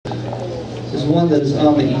is one that is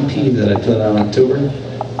on the EP that I put out in October,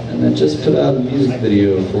 and I just put out a music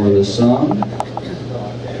video for this song.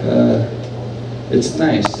 It's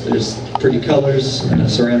nice. There's pretty colors and a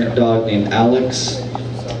ceramic dog named Alex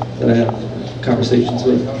that I have conversations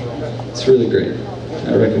with. It's really great.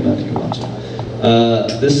 I recommend you watch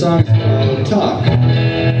it. This song is called Talk.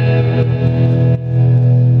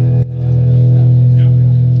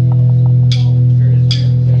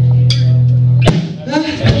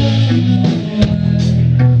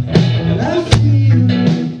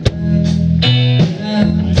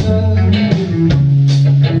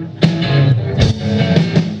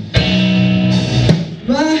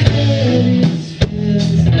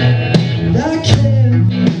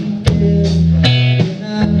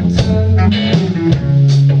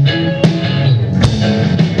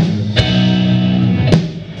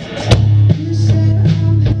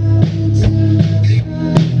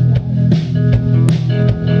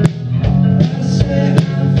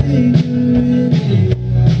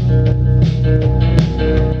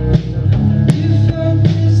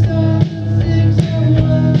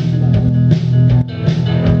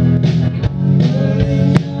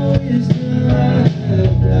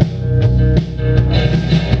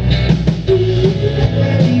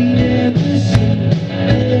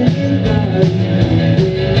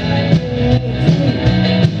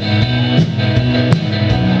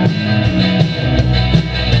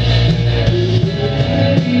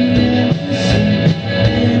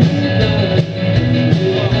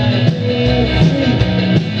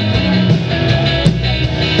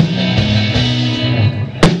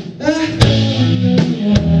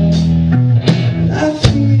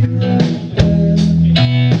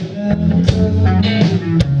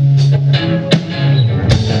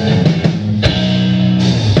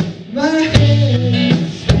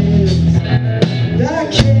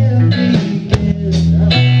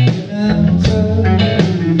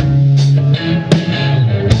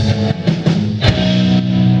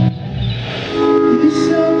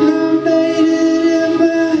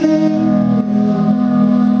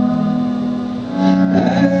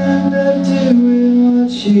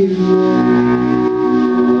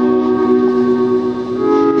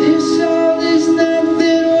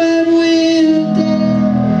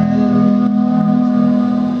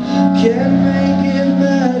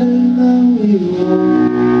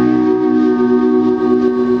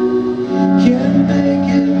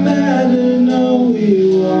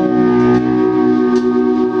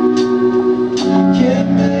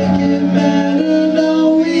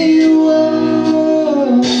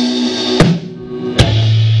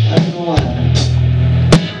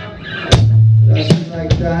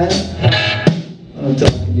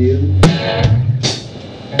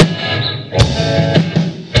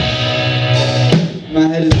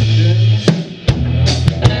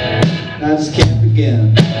 I just can't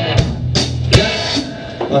begin.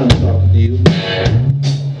 When I'm talking to you.